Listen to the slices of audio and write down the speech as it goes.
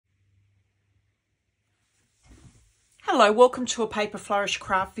Hello, welcome to a Paper Flourish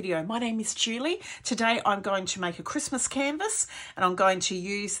craft video. My name is Julie. Today I'm going to make a Christmas canvas and I'm going to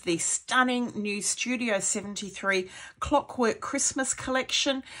use the stunning new Studio 73 Clockwork Christmas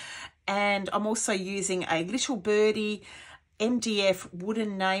collection, and I'm also using a little Birdie MDF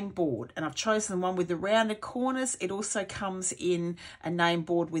wooden name board, and I've chosen one with the rounded corners. It also comes in a name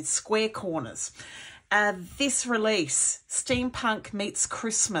board with square corners. This release, Steampunk meets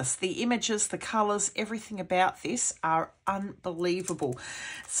Christmas. The images, the colours, everything about this are unbelievable.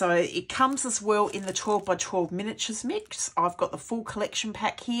 So it comes as well in the 12 by 12 miniatures mix. I've got the full collection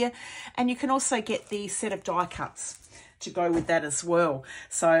pack here, and you can also get the set of die cuts to go with that as well.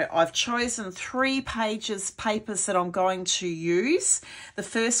 So I've chosen 3 papers that I'm going to use. The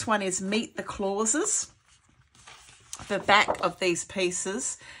first one is Meet the Clauses. The back of these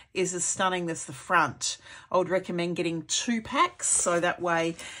pieces is as stunning as the front. I would recommend getting 2 packs so that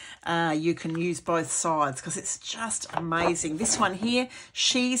way you can use both sides, because it's just amazing. This one here,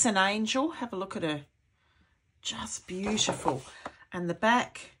 She's an Angel. Have a look at her. Just beautiful. And the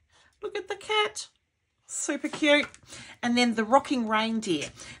back, look at the cat. Super cute. And then the Rocking Reindeer.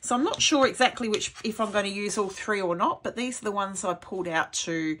 So I'm not sure exactly if I'm going to use all 3 or not, but these are the ones I pulled out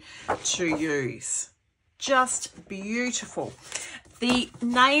to use. Just beautiful. The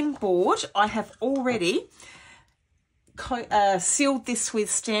name board, I have already sealed this with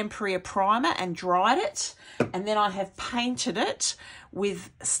Stamperia Primer and dried it, and then I have painted it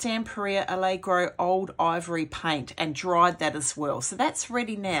with Stamperia Allegro Old Ivory paint and dried that as well. So that's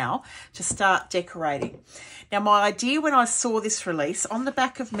ready now to start decorating. Now, my idea when I saw this release, on the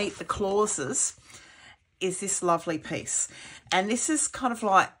back of Meet the Clauses is this lovely piece. And this is kind of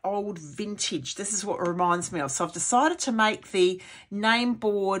like old vintage. This is what it reminds me of. So I've decided to make the name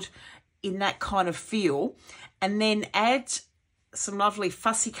board in that kind of feel, and then add some lovely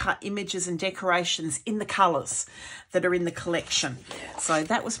fussy cut images and decorations in the colours that are in the collection. So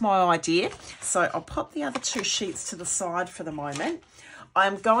that was my idea. So I'll pop the other 2 sheets to the side for the moment.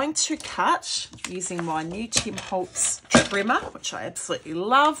 I'm going to cut using my new Tim Holtz trimmer, which I absolutely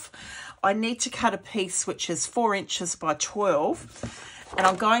love. I need to cut a piece which is 4 inches by 12, and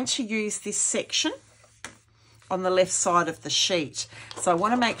I'm going to use this section on the left side of the sheet. So I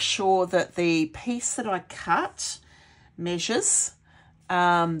want to make sure that the piece that I cut measures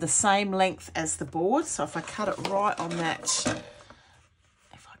the same length as the board. So if I cut it right on that,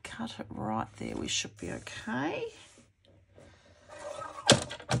 if I cut it right there, we should be okay.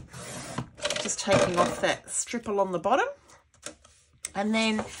 Just taking off that strip along the bottom. And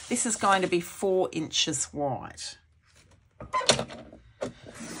then this is going to be 4 inches wide. There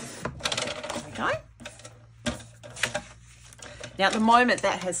we go. Now at the moment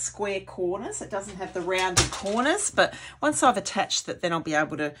that has square corners. It doesn't have the rounded corners, but once I've attached it, then I'll be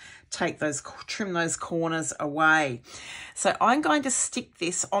able to trim those corners away. So I'm going to stick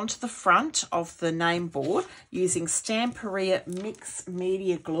this onto the front of the name board using Stamperia Mixed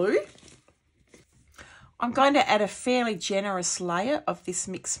Media Glue. I'm going to add a fairly generous layer of this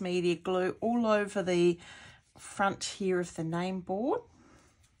mixed media glue all over the front here of the name board.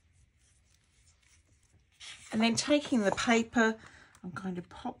 And then taking the paper, I'm going to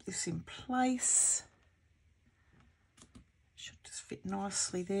pop this in place. Should just fit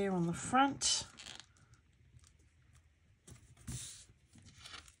nicely there on the front.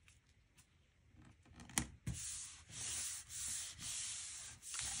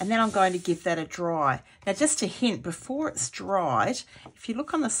 And then I'm going to give that a dry. Now, just a hint, before it's dried, if you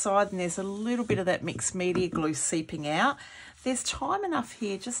look on the side and there's a little bit of that mixed media glue seeping out, there's time enough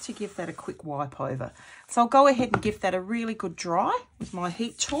here just to give that a quick wipe over. So I'll go ahead and give that a really good dry with my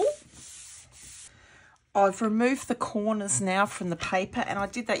heat tool. I've removed the corners now from the paper, and I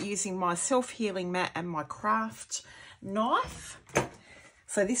did that using my self-healing mat and my craft knife.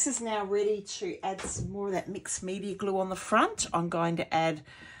 So this is now ready to add some more of that mixed media glue on the front. I'm going to add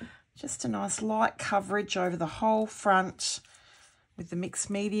just a nice light coverage over the whole front with the mixed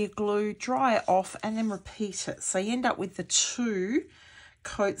media glue, dry it off, and then repeat it. So you end up with the 2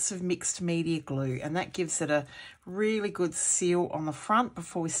 coats of mixed media glue, and that gives it a really good seal on the front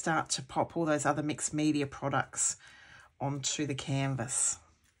before we start to pop all those other mixed media products onto the canvas,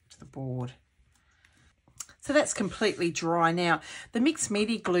 to the board. So that's completely dry now. The mixed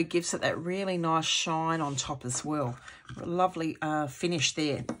media glue gives it that really nice shine on top as well. Lovely finish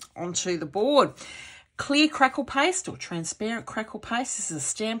there onto the board. Clear crackle paste or transparent crackle paste. This is a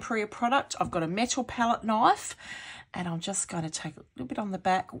Stamperia product. I've got a metal palette knife, and I'm just going to take a little bit on the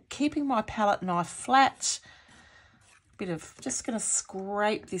back, keeping my palette knife flat. Just going to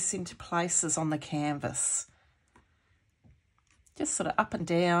scrape this into places on the canvas. Just sort of up and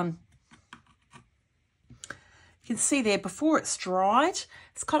down. can see there before it's dried,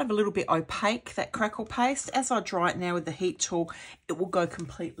 it's kind of a little bit opaque, that Crackle paste. As I dry it now with the heat tool, it will go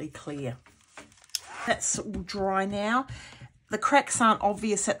completely clear. That's all dry now. The cracks aren't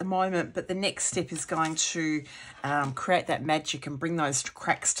obvious at the moment, but the next step is going to create that magic and bring those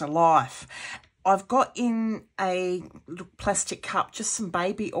cracks to life. I've got in a little plastic cup just some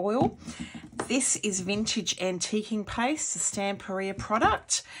baby oil. This is vintage antiquing paste, a Stamperia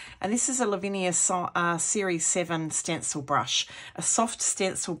product, and this is a Lavinia Series 7 stencil brush. A soft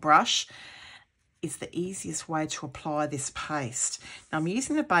stencil brush is the easiest way to apply this paste. Now I'm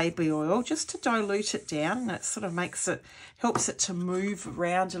using the baby oil just to dilute it down, and it sort of helps it to move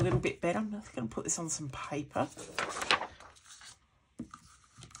around a little bit better. I'm just going to put this on some paper.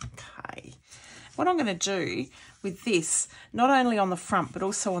 Okay. What I'm going to do with this, not only on the front but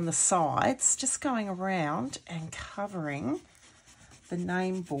also on the sides, just going around and covering the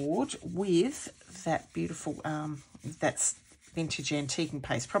name board with that beautiful, that's vintage antiquing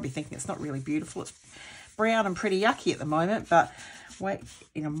paste. Probably thinking it's not really beautiful. It's brown and pretty yucky at the moment, but wait,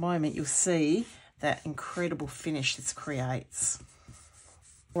 in a moment you'll see that incredible finish this creates.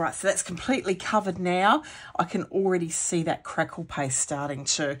 All right, so that's completely covered now. I can already see that Crackle paste starting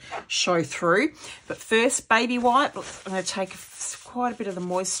to show through. But first, baby wipe. I'm going to take quite a bit of the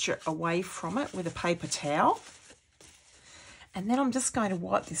moisture away from it with a paper towel. And then I'm just going to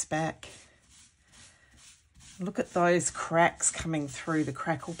wipe this back. Look at those cracks coming through the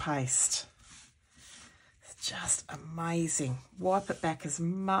Crackle paste. It's just amazing. Wipe it back as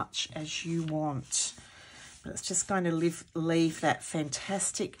much as you want. But it's just going to leave that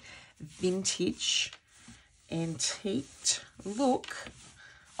fantastic vintage antiqued look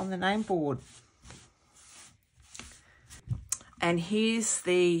on the name board. And here's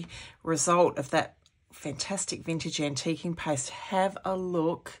the result of that fantastic vintage antiquing paste. Have a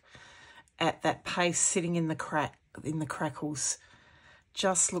look at that paste sitting in the crackles.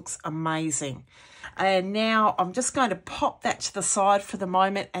 Just looks amazing. And now I'm just going to pop that to the side for the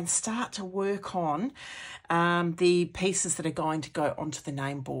moment and start to work on the pieces that are going to go onto the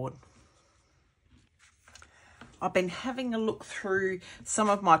name board. I've been having a look through some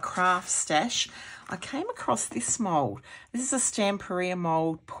of my craft stash. I came across this mould. This is a Stamperia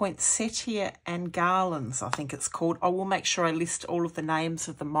mould, Poinsettia and Garlands, I think it's called. I will make sure I list all of the names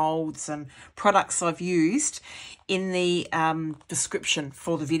of the moulds and products I've used in the description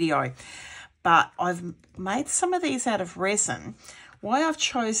for the video. But I've made some of these out of resin. Why I've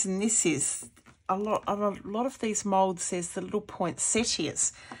chosen this is a lot of these moulds, there's the little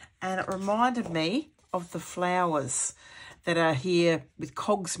poinsettias, and it reminded me of the flowers that are here with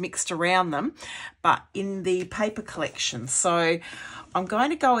cogs mixed around them, but in the paper collection. So I'm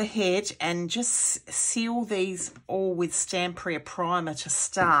going to go ahead and just seal these all with Stamperia Primer to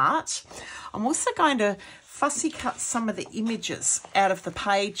start. I'm also going to fussy cut some of the images out of the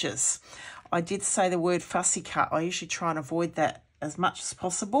pages. I did say the word fussy cut. I usually try and avoid that as much as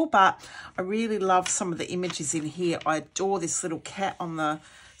possible, but I really love some of the images in here. I adore this little cat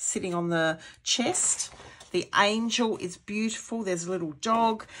sitting on the chest. The angel is beautiful. There's a little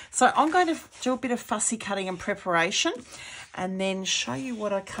dog. So I'm going to do a bit of fussy cutting and preparation and then show you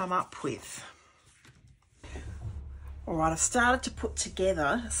what I come up with. All right, I've started to put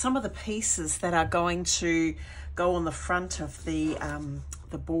together some of the pieces that are going to go on the front of the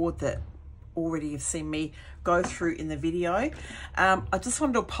board that already you've seen me go through in the video. I just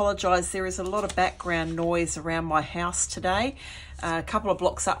wanted to apologise. There is a lot of background noise around my house today. A couple of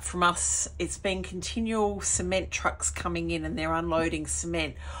blocks up from us, it's been continual cement trucks coming in and they're unloading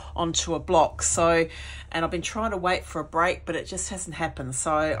cement onto a block. So, and I've been trying to wait for a break, but it just hasn't happened.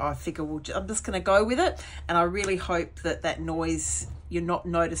 So I figure I'm just going to go with it. And I really hope that that noise, you're not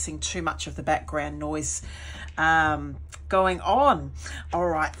noticing too much of the background noise going on. All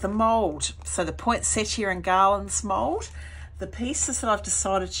right, the mould. So the Poinsettia and Garlands mould. The pieces that I've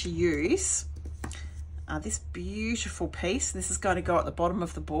decided to use are this beautiful piece. This is going to go at the bottom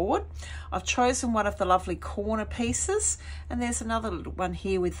of the board. I've chosen one of the lovely corner pieces, and there's another little one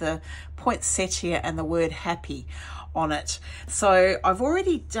here with the Poinsettia and the word happy on it. So I've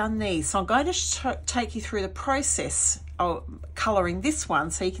already done these. So I'm going to take you through the process of colouring this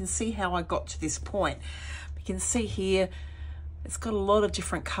one so you can see how I got to this point. You can see here, it's got a lot of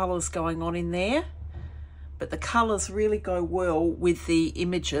different colours going on in there, but the colours really go well with the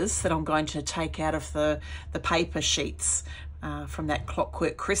images that I'm going to take out of the paper sheets from that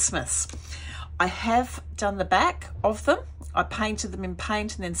Clockwork Christmas. I have done the back of them. I painted them in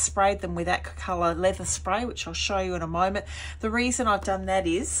paint and then sprayed them with Aqua leather spray, which I'll show you in a moment. The reason I've done that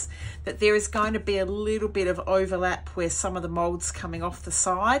is that there is going to be a little bit of overlap where some of the mould's coming off the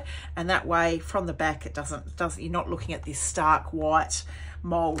side, and that way from the back it doesn't you're not looking at this stark white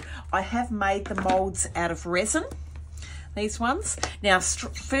mould. I have made the moulds out of resin, these ones. Now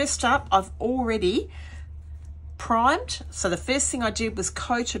first up, I've already primed. So the first thing I did was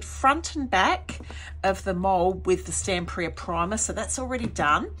coated front and back of the mould with the Stamperia Primer, so that's already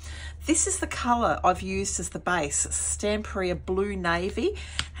done. This is the colour I've used as the base. It's Stamperia Blue Navy,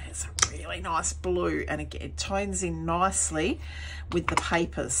 and it's a really nice blue, and again, it tones in nicely with the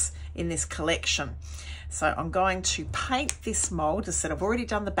papers in this collection. So I'm going to paint this mould. As I said, I've already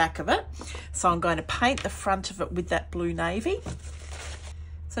done the back of it, so I'm going to paint the front of it with that blue navy.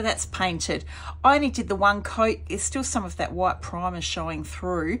 So that's painted. I only did the one coat. There's still some of that white primer showing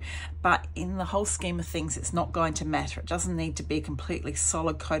through, but in the whole scheme of things, it's not going to matter. It doesn't need to be a completely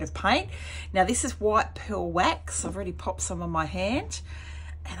solid coat of paint. Now this is white pearl wax. I've already popped some on my hand,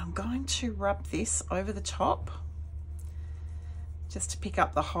 and I'm going to rub this over the top just to pick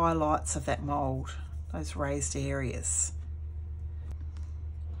up the highlights of that mould, those raised areas.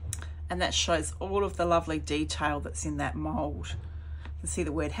 And that shows all of the lovely detail that's in that mould. You can see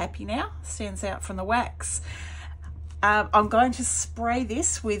the word happy now stands out from the wax. I'm going to spray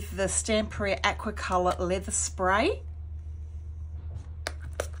this with the Stamperia Aqua leather spray.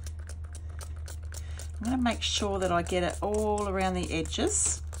 I'm going to make sure that I get it all around the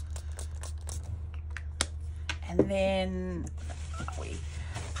edges, and then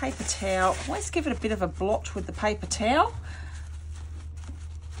paper towel. Always give it a bit of a blot with the paper towel.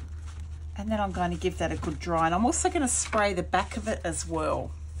 And then I'm going to give that a good dry, and I'm also going to spray the back of it as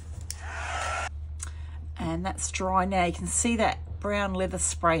well. And that's dry now. You can see that brown leather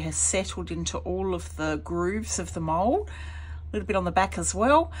spray has settled into all of the grooves of the mould, a little bit on the back as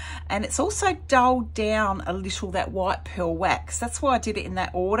well. And it's also dulled down a little that white pearl wax. That's why I did it in that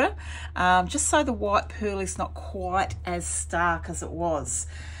order, just so the white pearl is not quite as stark as it was.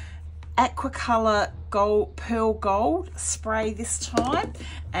 Aqua gold, pearl gold spray this time,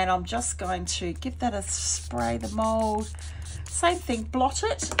 and I'm just going to give that a spray the mould. Same thing, blot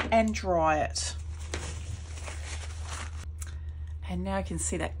it and dry it. And now you can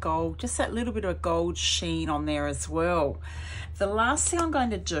see that gold, just that little bit of a gold sheen on there as well. The last thing I'm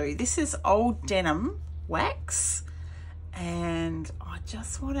going to do, this is old denim wax, and I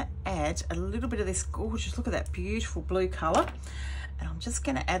just want to add a little bit of this gorgeous, look at that beautiful blue colour. And I'm just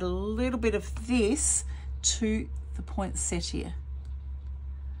going to add a little bit of this to the poinsettia,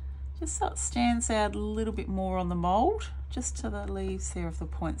 just so it stands out a little bit more on the mould, just to the leaves there of the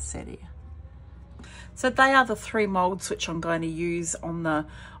poinsettia. So they are the three moulds which I'm going to use on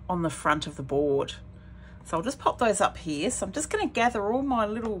the front of the board. So I'll just pop those up here. So I'm just going to gather all my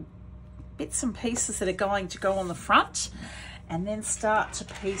little bits and pieces that are going to go on the front, and then start to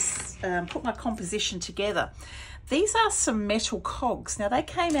put my composition together. These are some metal cogs. Now they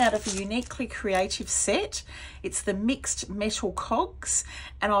came out of a uniquely creative set. It's the mixed metal cogs,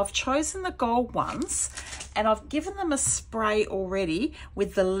 and I've chosen the gold ones, and I've given them a spray already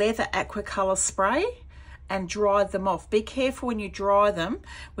with the leather Aqua spray and dried them off. Be careful when you dry them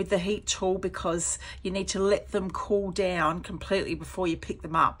with the heat tool, because you need to let them cool down completely before you pick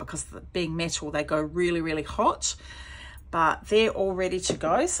them up, because being metal, they go really, really hot. But they're all ready to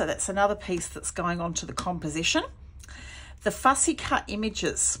go. So that's another piece that's going on to the composition. The fussy cut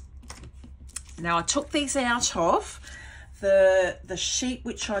images. Now I took these out of the sheet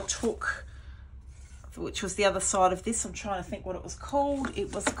which I took, which was the other side of this. I'm trying to think what it was called.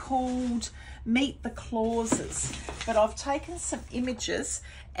 It was called Meet the Clauses. But I've taken some images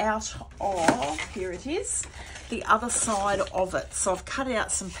out of, here it is, the other side of it. So I've cut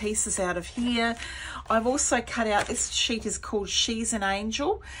out some pieces out of here. I've also cut out, this sheet is called She's an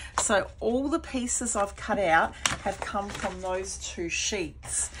Angel. So all the pieces I've cut out have come from those two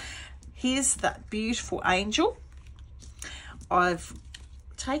sheets. Here's that beautiful angel. I've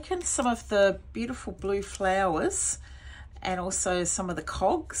taken some of the beautiful blue flowers and also some of the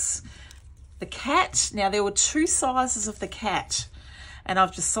cogs. The cat, now there were two sizes of the cat, and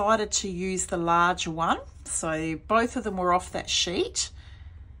I've decided to use the larger one. So both of them were off that sheet,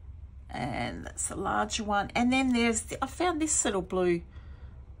 and that's the larger one. And then there's, I found this little blue,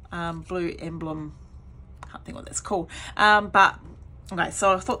 blue emblem, can't think what that's called. But okay,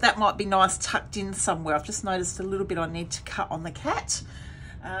 so I thought that might be nice tucked in somewhere. I've just noticed a little bit I need to cut on the cat.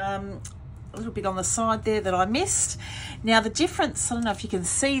 A little bit on the side there that I missed. Now the difference, I don't know if you can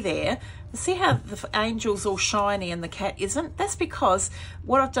see there, See how the angel's all shiny and the cat isn't? That's because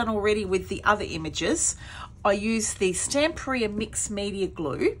what I've done already with the other images, I used the Stamperia mixed media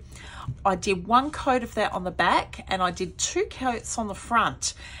glue. I did one coat of that on the back and I did 2 coats on the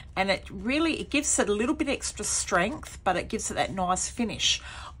front, and it gives it a little bit extra strength, but it gives it that nice finish.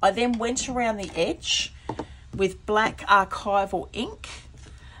 I then went around the edge with black Archival ink,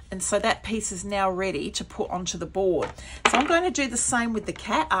 and so that piece is now ready to put onto the board. So I'm going to do the same with the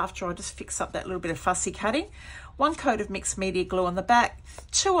cat after I just fix up that little bit of fussy cutting. 1 coat of mixed media glue on the back,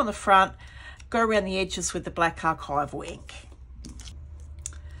 2 on the front, go around the edges with the black Archival ink.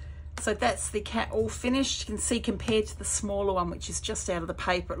 So that's the cat all finished. You can see compared to the smaller one, which is just out of the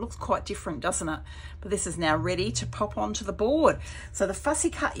paper, it looks quite different, doesn't it? But this is now ready to pop onto the board. So the fussy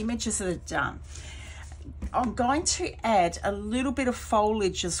cut images that are done. I'm going to add a little bit of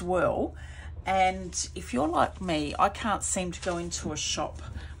foliage as well, and if you're like me, I can't seem to go into a shop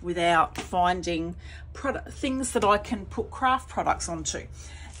without finding things that I can put craft products onto.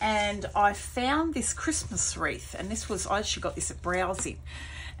 And I found this Christmas wreath, and I actually got this at Browsing,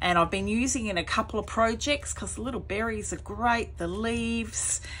 and I've been using it in a couple of projects because the little berries are great, the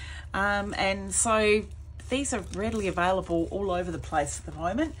leaves, and so these are readily available all over the place at the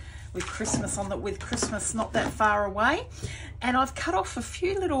moment. With Christmas not that far away, and I've cut off a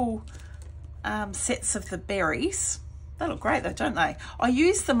few little sets of the berries. They look great though, don't they? I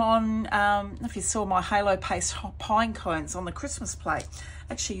used them on, if you saw my halo paste pine cones on the Christmas plate,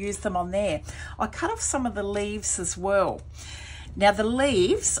 actually used them on there. I cut off some of the leaves as well. Now the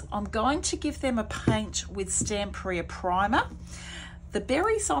leaves, I'm going to give them a paint with Stamperia Primer. The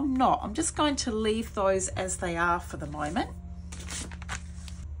berries I'm not. I'm just going to leave those as they are for the moment.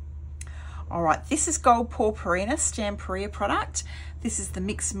 All right, this is Gold Porporina Stamperia product. This is the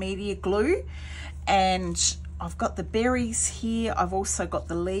mixed media glue, and I've got the berries here. I've also got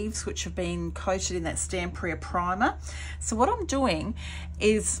the leaves, which have been coated in that Stamperia primer. So what I'm doing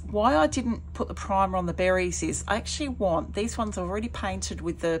is, why I didn't put the primer on the berries is, I actually want, these ones are already painted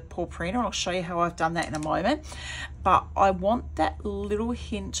with the Porporina. I'll show you how I've done that in a moment, but I want that little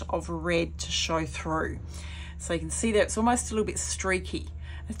hint of red to show through. So you can see that it's almost a little bit streaky.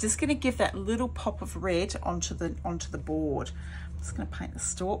 It's just going to give that little pop of red onto the board. I'm just going to paint the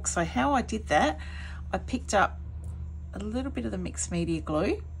stalk. So how I did that, I picked up a little bit of the mixed media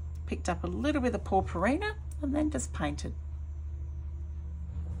glue, picked up a little bit of Porporina, and then just painted.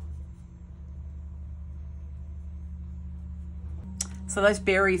 So those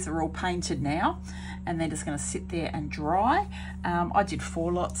berries are all painted now, and they're just going to sit there and dry. I did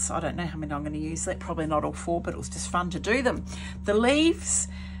 4 lots. I don't know how many I'm going to use. That probably not all 4, but it was just fun to do them. The leaves,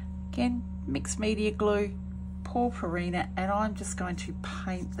 again, mixed media glue, Porporina, and I'm just going to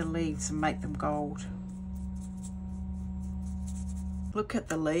paint the leaves and make them gold. Look at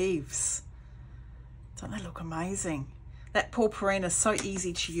the leaves. Don't they look amazing? That Porporina is so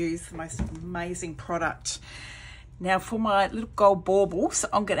easy to use, the most amazing product. Now for my little gold baubles,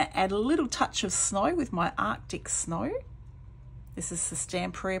 I'm going to add a little touch of snow with my Arctic Snow. This is the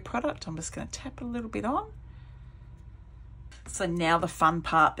Stamperia product. I'm just going to tap a little bit on. So now the fun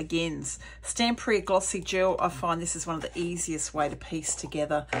part begins. Stamperia Glossy Gel, I find this is one of the easiest way to piece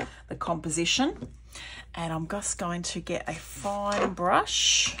together the composition. And I'm just going to get a fine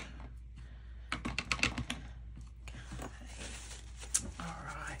brush.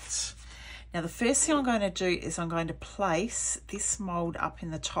 Now the first thing I'm going to do is I'm going to place this mould up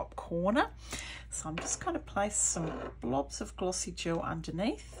in the top corner. So I'm just going to place some blobs of glossy gel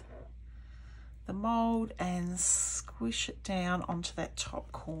underneath the mould and squish it down onto that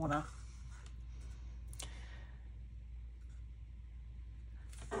top corner.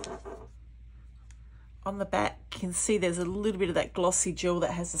 On the back you can see there's a little bit of that glossy gel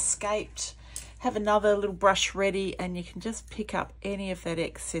that has escaped. Have another little brush ready and you can just pick up any of that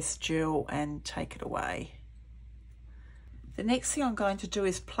excess gel and take it away. The next thing I'm going to do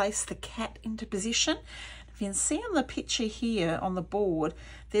is place the cat into position. If you can see on the picture here on the board,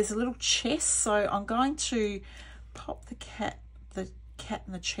 there's a little chest, so I'm going to pop the cat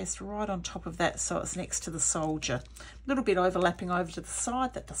in the chest right on top of that so it's next to the soldier. A little bit overlapping over to the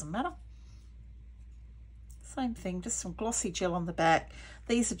side, that doesn't matter. Same thing, just some glossy gel on the back.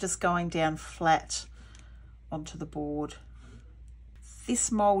 These are just going down flat onto the board. This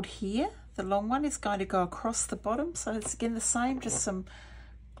mould here, the long one, is going to go across the bottom. So it's again the same, just some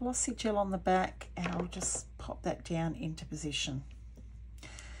glossy gel on the back, and I'll just pop that down into position.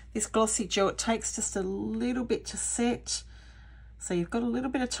 This glossy gel, it takes just a little bit to set. So you've got a little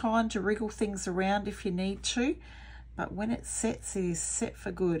bit of time to wriggle things around if you need to, but when it sets, it is set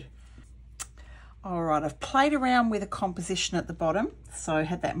for good. All right, I've played around with a composition at the bottom. So I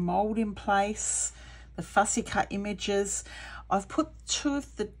had that mould in place, the fussy cut images. I've put 2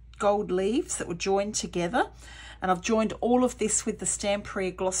 of the gold leaves that were joined together, and I've joined all of this with the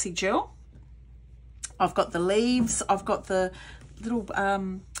Stamperia Glossy Gel. I've got the leaves, I've got the little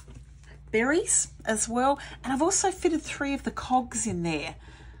berries as well, and I've also fitted 3 of the cogs in there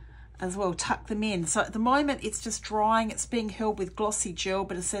as well, tuck them in. So at the moment it's just drying, it's being held with glossy gel,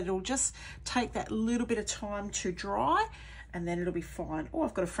 but I said it'll just take that little bit of time to dry and then it'll be fine. Oh,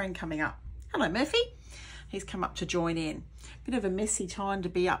 I've got a friend coming up. Hello, Murphy. He's come up to join in. Bit of a messy time to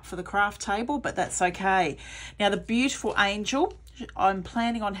be up for the craft table, but that's okay. Now the beautiful angel, I'm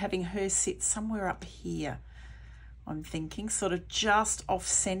planning on having her sit somewhere up here. I'm thinking sort of just off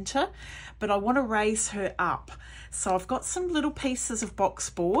center, but I want to raise her up. So I've got some little pieces of box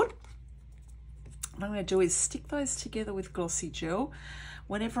board. What I'm going to do is stick those together with glossy gel.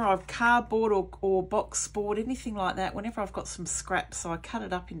 Whenever I've cardboard or box board, anything like that, whenever I've got some scraps, so I cut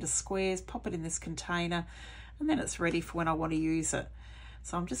it up into squares, pop it in this container, and then it's ready for when I want to use it.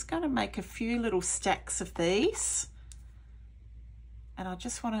 So I'm just going to make a few little stacks of these. And I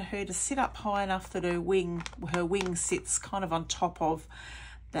just want her to sit up high enough that her wing sits kind of on top of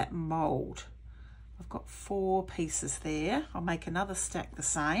that mould. I've got 4 pieces there. I'll make another stack the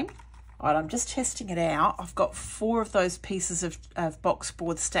same. All right, I'm just testing it out. I've got 4 of those pieces of box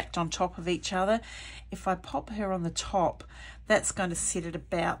board stacked on top of each other. If I pop her on the top, that's going to sit at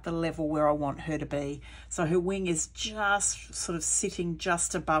about the level where I want her to be. So her wing is just sort of sitting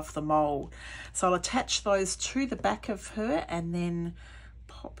just above the mould. So I'll attach those to the back of her and then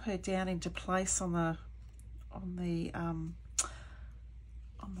pop her down into place on the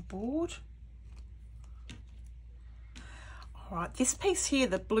board. All right, this piece here,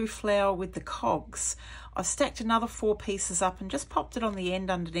 the blue flower with the cogs, I've stacked another 4 pieces up and just popped it on the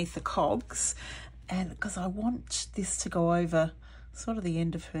end underneath the cogs, and because I want this to go over sort of the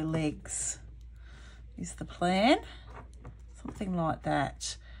end of her legs is the plan, something like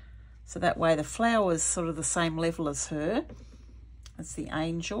that. So that way the flower is sort of the same level as her, as the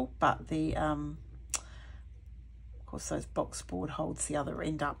angel, but the of course those box board holds the other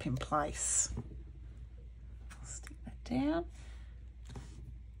end up in place. I'll stick that down.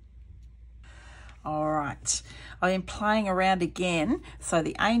 All right, I am playing around again. So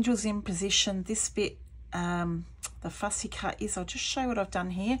the angel's in position. This bit, the fussy cut is, I'll just show you what I've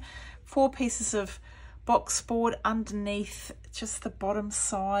done here. 4 pieces of box board underneath just the bottom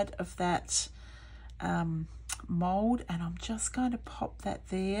side of that mould, and I'm just going to pop that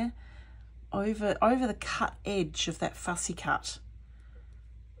there over the cut edge of that fussy cut.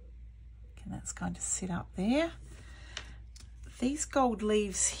 And that's going to sit up there. These gold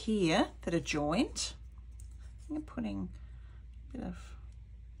leaves here that are joined, I'm putting a bit of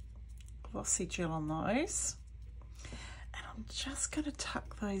glossy gel on those, and I'm just going to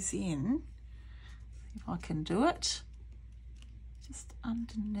tuck those in, if I can do it, just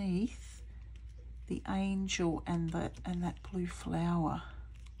underneath the angel and that blue flower.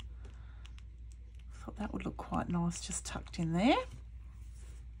 I thought that would look quite nice just tucked in there.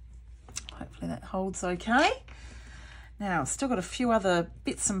 Hopefully that holds okay. Now, I've still got a few other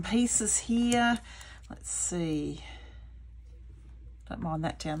bits and pieces here. Let's see. Don't mind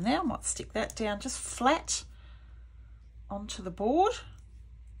that down there. I might stick that down just flat onto the board.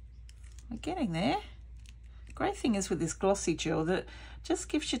 We're getting there. Great thing is with this glossy gel that it just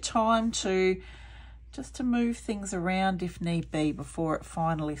gives you time to move things around if need be before it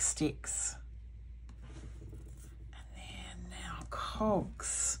finally sticks. And then now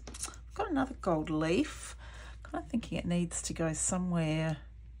cogs. I've got another gold leaf. I'm thinking it needs to go somewhere.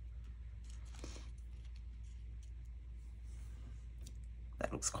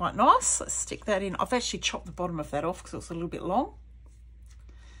 That looks quite nice. Let's stick that in. I've actually chopped the bottom of that off because it was a little bit long.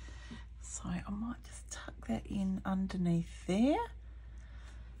 So I might just tuck that in underneath there.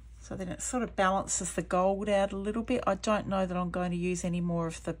 So then it sort of balances the gold out a little bit. I don't know that I'm going to use any more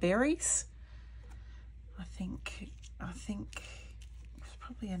of the berries. I think it's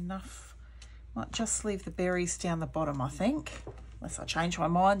probably enough. Might just leave the berries down the bottom, I think, unless I change my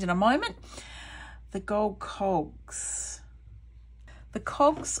mind in a moment. The gold cogs. The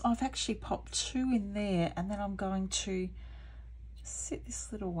cogs, I've actually popped 2 in there, and then I'm going to just sit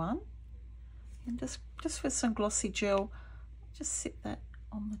this little one, and just with some glossy gel, just sit that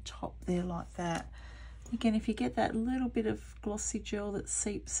on the top there like that. Again, if you get that little bit of glossy gel that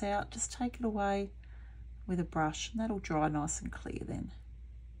seeps out, just take it away with a brush, and that'll dry nice and clear then.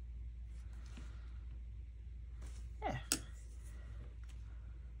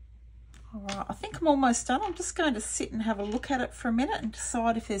 All right, I think I'm almost done. I'm just going to sit and have a look at it for a minute and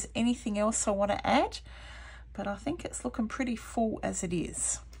decide if there's anything else I want to add. But I think it's looking pretty full as it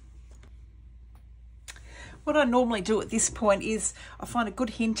is. What I normally do at this point is, I find a good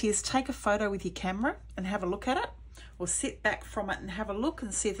hint is take a photo with your camera and have a look at it, or sit back from it and have a look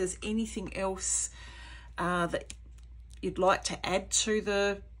and see if there's anything else that you'd like to add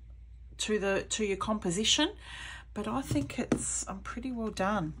to your composition. But I think I'm pretty well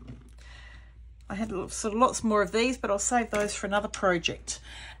done. I had sort of lots more of these, but I'll save those for another project.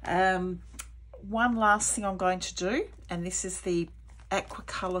 One last thing I'm going to do, and this is the Aqua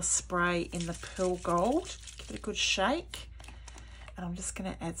Colour Spray in the Pearl Gold. Give it a good shake, and I'm just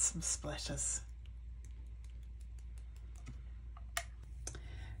going to add some splatters.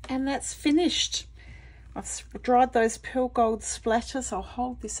 And that's finished. I've dried those Pearl Gold splatters. I'll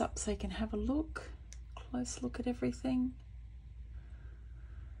hold this up so you can have a look, close look at everything.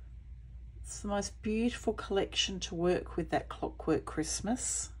 It's the most beautiful collection to work with, that Clockwork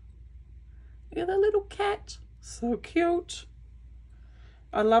Christmas. Look at the little cat, so cute.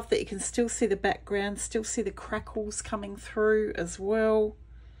 I love that you can still see the background, still see the crackles coming through as well.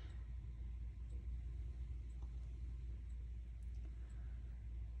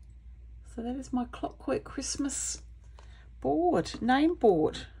 So that is my Clockwork Christmas board, name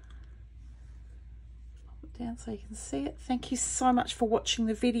board. Put it down so you can see it. Thank you so much for watching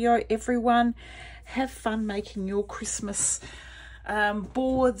the video, everyone. Have fun making your Christmas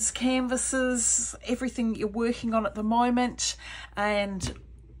boards, canvases, everything you're working on at the moment, and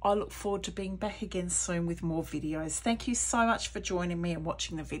I look forward to being back again soon with more videos. Thank you so much for joining me and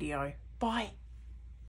watching the video. Bye.